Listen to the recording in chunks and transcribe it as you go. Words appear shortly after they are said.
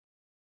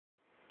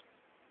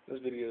This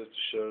video is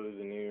to show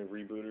the new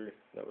rebooter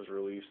that was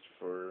released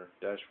for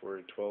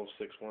dashboard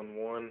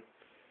 12611.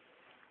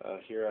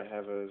 Here I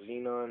have a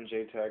Xenon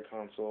JTAG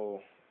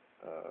console.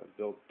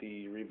 Built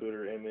the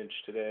rebooter image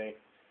today.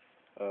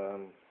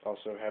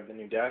 Also have the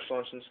new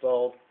Dashlaunch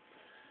installed.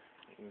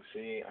 You can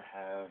see I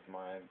have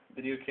my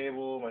video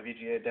cable, my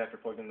VGA adapter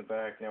plugged in the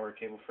back, network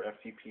cable for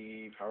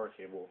FTP, power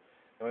cable.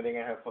 The only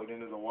thing I have plugged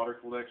into the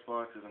water-cooled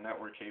Xbox is a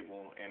network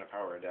cable and a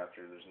power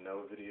adapter. There's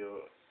no video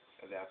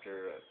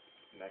adapter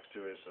next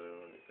to it, so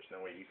there's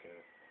no way you can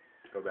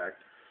go back.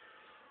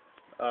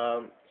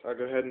 So I'll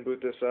go ahead and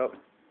boot this up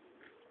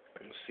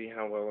and see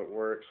how well it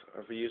works.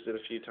 I've used it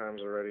a few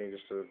times already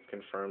just to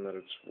confirm that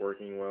it's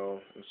working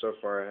well, and so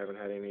far I haven't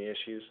had any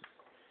issues.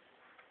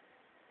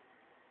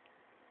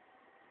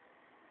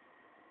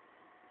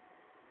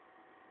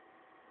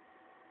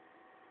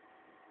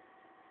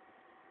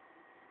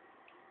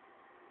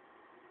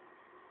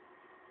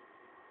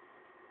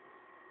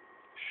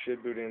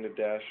 Should boot into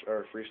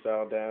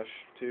Freestyle Dash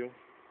 2.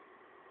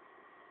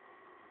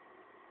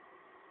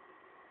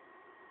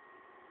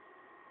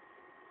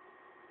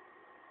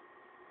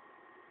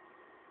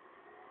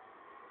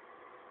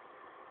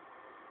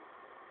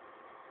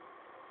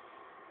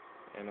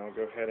 And I'll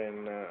go ahead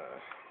and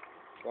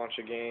launch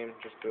a game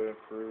just to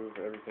prove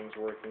everything's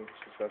working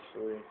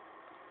successfully.